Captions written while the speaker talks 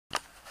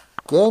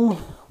Again,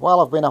 while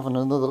I've been having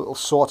another little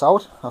sort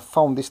out, I've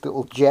found this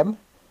little gem,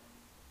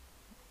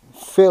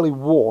 fairly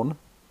worn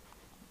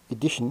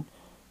edition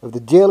of the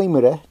Daily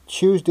Mirror,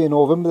 Tuesday,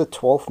 November the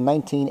 12th,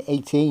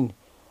 1918.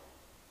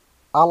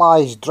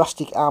 Allies'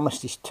 drastic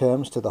armistice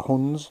terms to the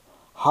Huns,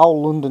 how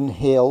London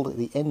hailed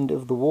the end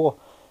of the war.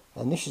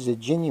 And this is a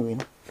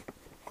genuine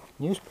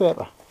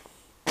newspaper.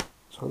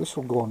 So this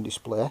will go on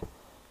display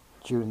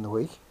during the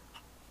week.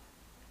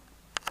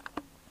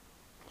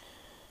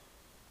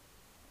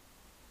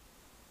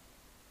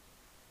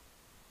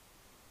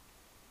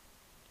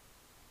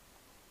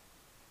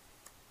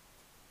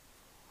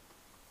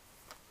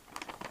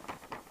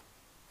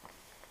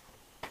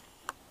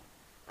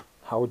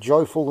 How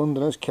joyful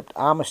Londoners kept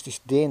Armistice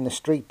Day in the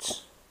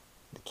streets.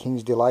 The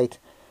King's delight.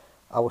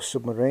 Our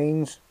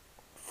submarines.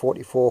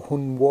 44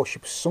 Hun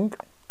warships sunk.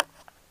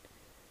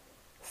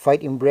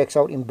 Fighting breaks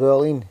out in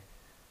Berlin.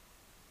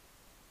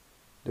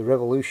 The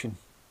revolution.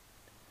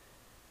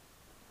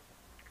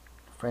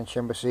 French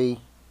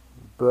embassy.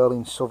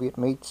 Berlin Soviet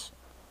meets.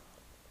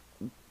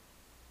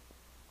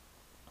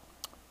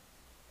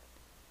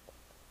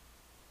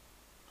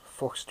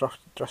 Fox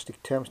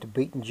drastic terms to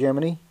beaten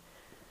Germany.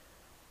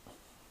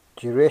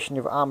 Duration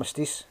of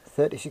armistice,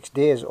 36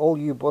 days, all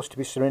U-boats to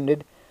be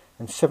surrendered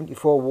and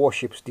 74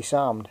 warships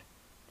disarmed.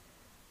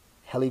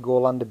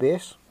 Heligo-Lander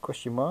base?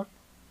 Question mark.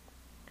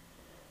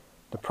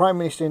 The Prime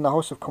Minister in the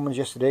House of Commons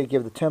yesterday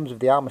gave the terms of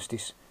the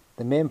armistice.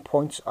 The main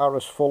points are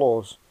as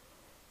follows.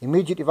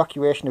 Immediate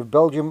evacuation of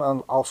Belgium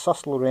and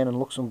Alsace-Lorraine and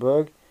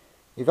Luxembourg.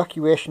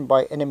 Evacuation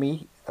by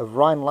enemy of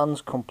Rhine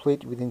lands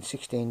complete within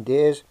 16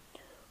 days.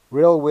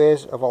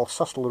 Railways of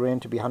Alsace-Lorraine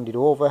to be handed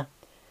over.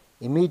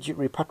 Immediate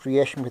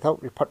repatriation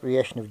without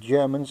repatriation of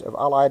Germans, of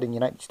Allied and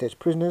United States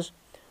prisoners.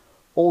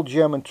 All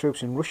German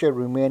troops in Russia,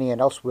 Romania and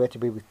elsewhere to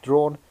be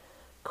withdrawn.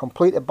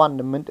 Complete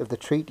abandonment of the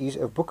treaties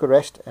of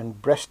Bucharest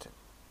and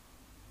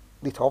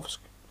Brest-Litovsk.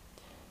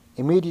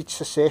 Immediate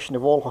cessation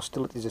of all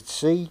hostilities at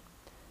sea.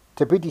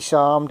 To be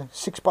disarmed,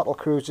 6 battle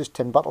cruisers,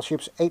 10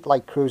 battleships, 8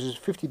 light cruisers,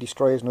 50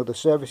 destroyers and other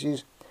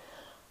services.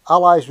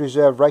 Allies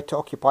reserve right to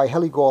occupy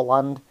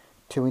Heligo-Land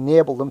to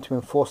enable them to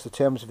enforce the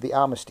terms of the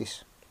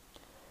armistice.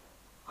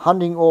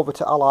 Handing over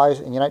to Allies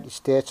and United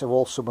States of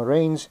all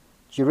submarines.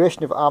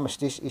 Duration of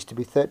armistice is to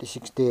be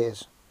 36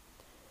 days.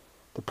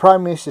 The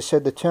Prime Minister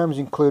said the terms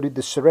included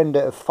the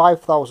surrender of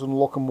 5,000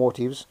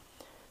 locomotives,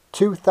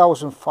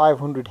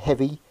 2,500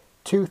 heavy,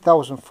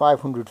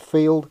 2,500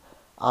 field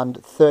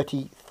and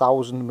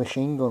 30,000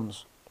 machine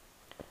guns.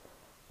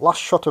 Last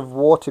shot of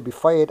war to be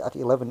fired at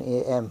 11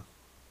 AM.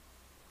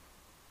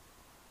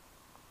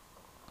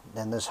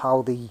 Then there's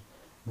how the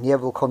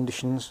naval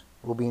conditions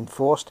will be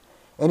enforced.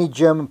 Any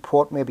German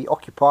port may be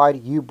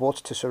occupied,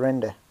 U-boats to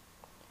surrender.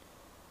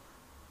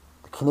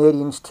 The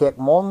Canadians take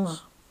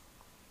Mons.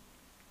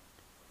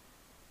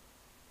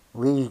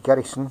 Liege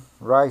garrison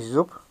rises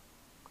up.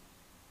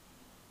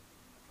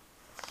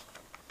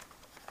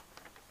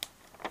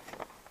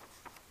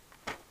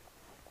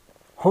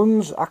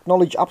 Huns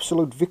acknowledge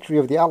absolute victory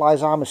of the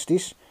Allies'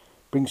 armistice,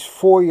 brings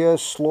 4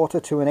 years' slaughter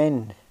to an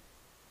end.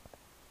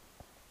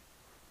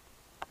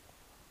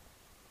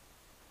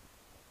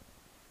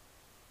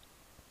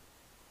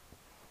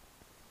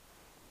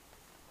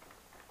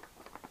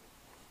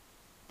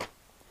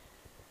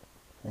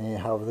 There you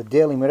have the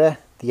Daily Mirror,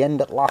 the end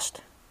at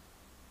last.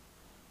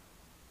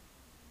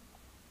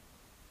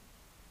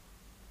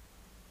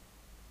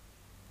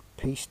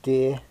 Peace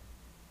Day.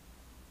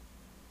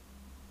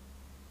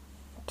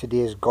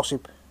 Today's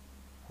gossip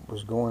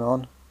was going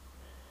on.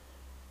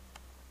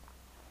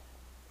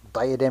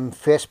 Diadem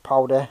face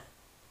powder,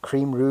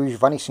 cream rouge,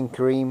 vanishing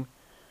cream,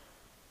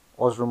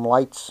 Osram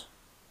lights.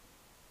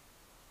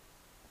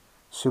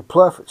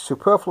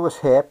 Superfluous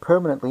hair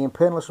permanently and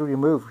painlessly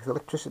removed with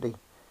electricity.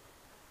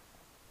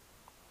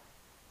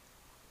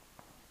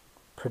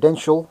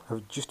 Prudential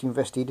have just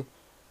invested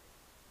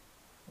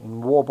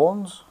in war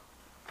bonds.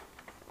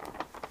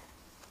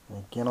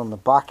 And again on the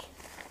back,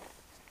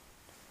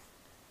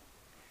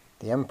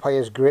 the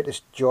Empire's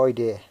greatest joy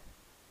day.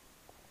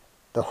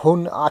 The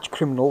Hun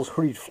arch-criminals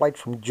hurried flight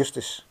from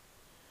justice.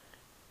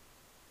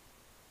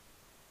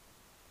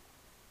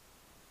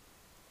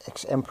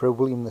 Ex-Emperor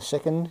William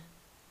II.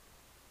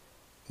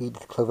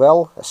 Edith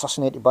Clavell,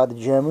 assassinated by the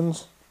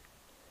Germans.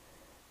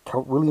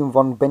 Count William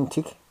von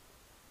Bentinck.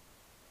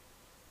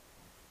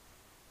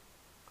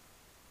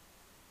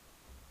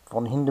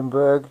 Von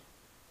Hindenburg,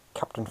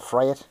 Captain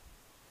Fryatt,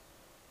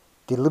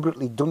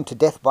 deliberately done to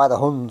death by the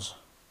Huns.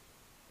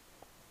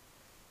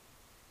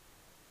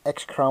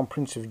 Ex-Crown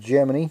Prince of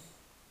Germany.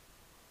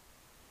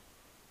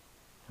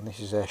 And this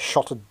is a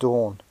shot at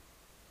dawn.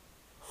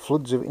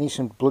 Floods of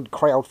innocent blood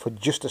cry out for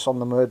justice on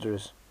the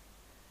murderers.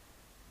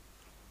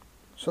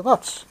 So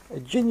that's a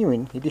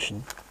genuine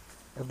edition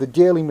of the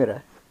Daily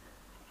Mirror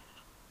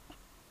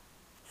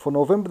for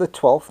November the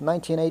 12th,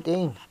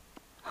 1918.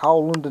 How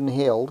London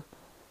hailed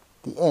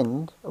the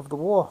end of the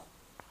war.